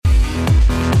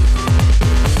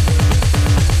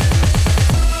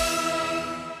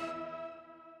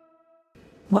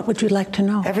What would you like to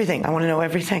know? Everything. I want to know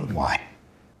everything. Why?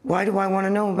 Why do I want to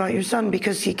know about your son?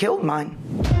 Because he killed mine.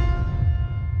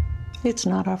 It's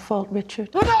not our fault, Richard.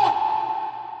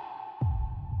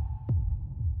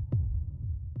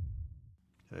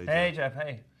 Hey, Jeff.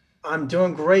 Hey. I'm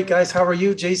doing great, guys. How are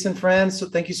you, Jason, Fran? So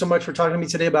thank you so much for talking to me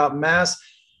today about Mass.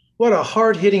 What a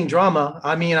hard-hitting drama.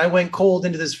 I mean, I went cold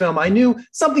into this film. I knew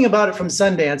something about it from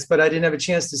Sundance, but I didn't have a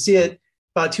chance to see it.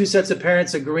 About two sets of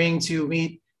parents agreeing to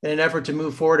meet in an effort to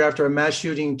move forward after a mass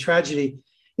shooting tragedy.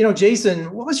 You know,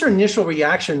 Jason, what was your initial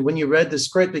reaction when you read the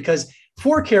script? Because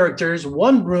 4 characters,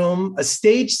 1 room, a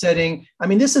stage setting. I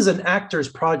mean, this is an actor's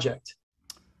project.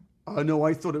 No,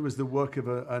 I thought it was the work of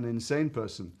an insane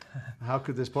person. How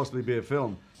could this possibly be a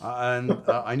film?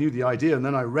 I knew the idea, and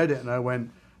then I read it, and I went,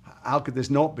 how could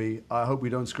this not be? I hope we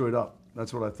don't screw it up.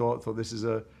 That's what I thought. I thought this is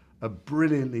a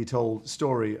brilliantly told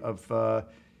story of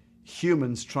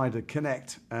humans trying to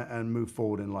connect and move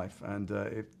forward in life. And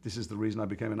this is the reason I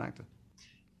became an actor.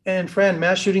 And Fran,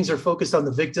 mass shootings are focused on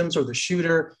the victims or the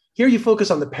shooter. Here you focus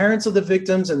on the parents of the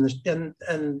victims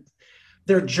and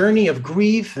their journey of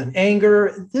grief and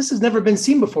anger. This has never been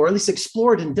seen before, at least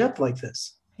explored in depth like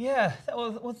this. Yeah,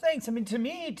 well, thanks. I mean, to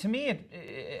me,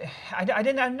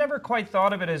 I never quite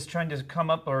thought of it as trying to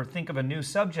come up or think of a new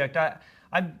subject.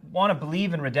 I want to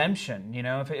believe in redemption. You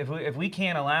know, if we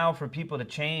can't allow for people to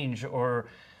change or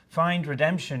find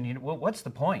redemption, you know, what's the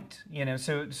point? You know,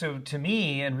 so to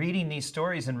me, and reading these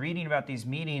stories and reading about these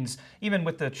meetings, even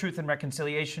with the Truth and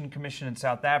Reconciliation Commission in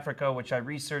South Africa, which I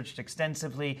researched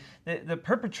extensively, the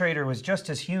perpetrator was just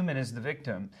as human as the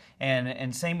victim,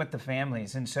 and same with the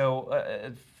families. And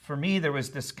so for me, there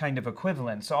was this kind of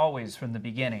equivalence always from the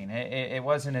beginning. It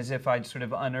wasn't as if I'd sort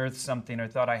of unearthed something or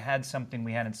thought I had something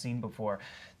we hadn't seen before.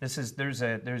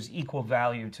 There's equal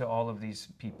value to all of these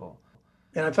people.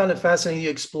 And I found it fascinating you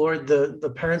explored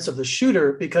the parents of the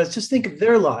shooter, because just think of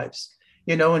their lives,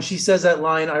 you know, and she says that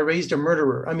line, I raised a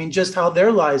murderer. I mean, just how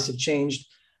their lives have changed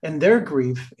and their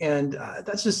grief. And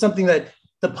that's just something that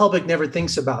the public never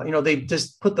thinks about. You know, they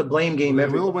just put the blame game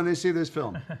everywhere. They will when they see this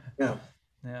film. Yeah,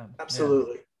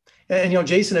 absolutely. Yeah. And, you know,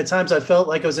 Jason, at times I felt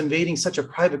like I was invading such a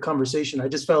private conversation. I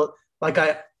just felt like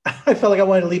I felt like I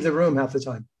wanted to leave the room half the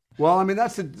time. Well, I mean,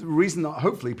 that's the reason that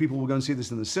hopefully people will go and see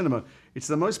this in the cinema. It's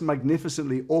the most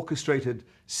magnificently orchestrated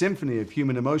symphony of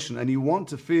human emotion, and you want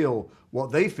to feel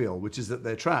what they feel, which is that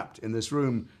they're trapped in this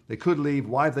room. They could leave.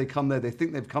 Why have they come there? They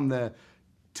think they've come there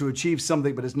to achieve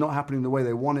something, but it's not happening the way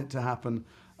they want it to happen.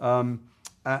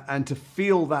 And to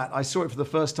feel that, I saw it for the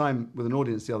first time with an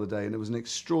audience the other day, and it was an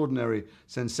extraordinary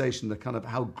sensation, the kind of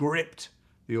how gripped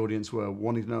the audience were,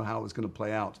 wanting to know how it was going to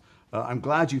play out. I'm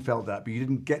glad you felt that, but you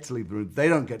didn't get to leave the room. They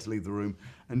don't get to leave the room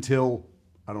until,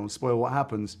 I don't want to spoil what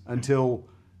happens, until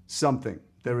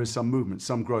there is some movement,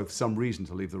 some growth, some reason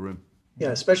to leave the room. Yeah,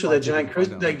 especially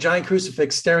that giant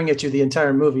crucifix staring at you the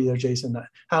entire movie there, Jason.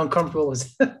 How uncomfortable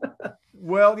was it?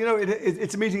 Well, you know,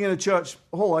 it's a meeting in a church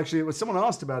hall. Actually, it was someone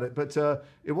asked about it, but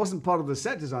it wasn't part of the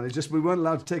set design. It's just we weren't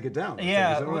allowed to take it down.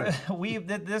 Yeah, right?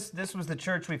 This was the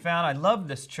church we found. I love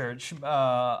this church.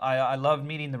 I loved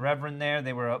meeting the Reverend there.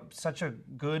 They were such a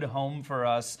good home for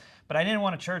us. But I didn't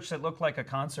want a church that looked like a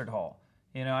concert hall.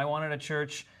 You know, I wanted a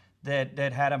church that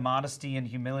had a modesty and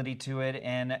humility to it,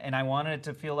 and I wanted it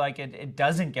to feel like it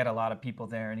doesn't get a lot of people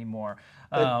there anymore.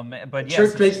 But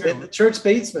yes, the church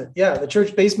basement. Yeah, the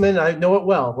church basement. I know it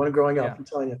well when growing up. I'm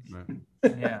telling you.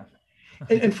 Right. Yeah.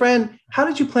 And Fran, how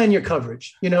did you plan your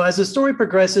coverage? You know, as the story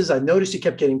progresses, I noticed you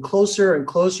kept getting closer and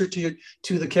closer to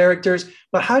the characters.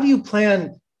 But how do you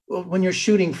plan when you're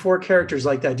shooting 4 characters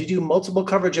like that? Do you do multiple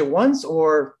coverage at once,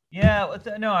 or? Yeah,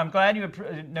 no, I'm glad you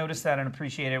noticed that and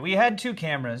appreciate it. We had 2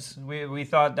 cameras. We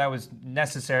thought that was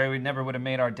necessary. We never would have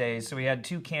made our days, so we had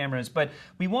 2 cameras. But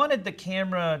we wanted the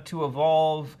camera to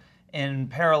evolve in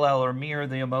parallel or mirror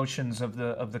the emotions of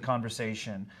the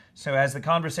conversation. So as the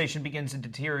conversation begins to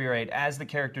deteriorate, as the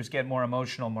characters get more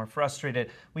emotional, more frustrated,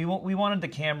 we wanted the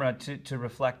camera to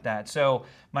reflect that. So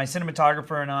my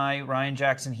cinematographer and I, Ryan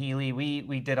Jackson Healy,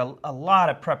 we did a lot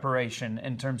of preparation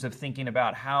in terms of thinking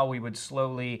about how we would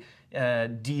slowly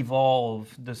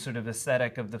devolve the sort of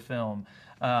aesthetic of the film.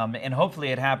 And hopefully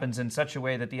it happens in such a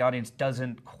way that the audience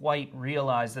doesn't quite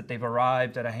realize that they've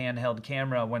arrived at a handheld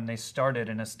camera when they started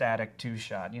in a static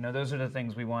 2-shot. You know, those are the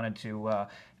things we wanted to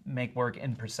make work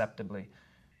imperceptibly.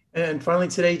 And finally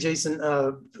today, Jason,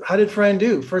 how did Fran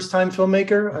do? First-time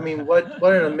filmmaker? I mean, what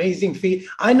an amazing feat.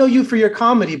 I know you for your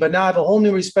comedy, but now I have a whole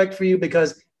new respect for you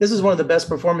because this is one of the best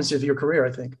performances of your career,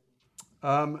 I think.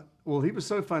 Well, he was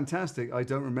so fantastic, I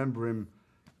don't remember him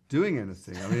doing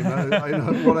anything. I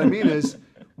mean, what I mean is,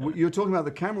 you're talking about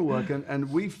the camera work, and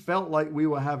we felt like we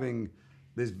were having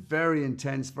this very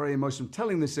intense, very emotional,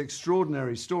 telling this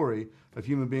extraordinary story of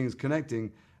human beings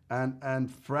connecting. And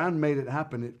Ferran made it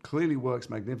happen. It clearly works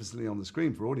magnificently on the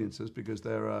screen for audiences because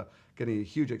they're getting a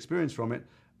huge experience from it.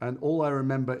 And all I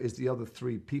remember is the other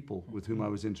three people with whom I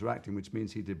was interacting, which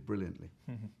means he did brilliantly.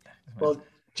 Well,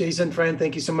 Jason, Fran,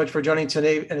 thank you so much for joining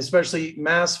today, and especially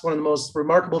Mass, one of the most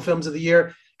remarkable films of the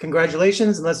year.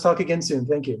 Congratulations, and let's talk again soon.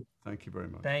 Thank you. Thank you very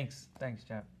much. Thanks,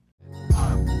 Jeff.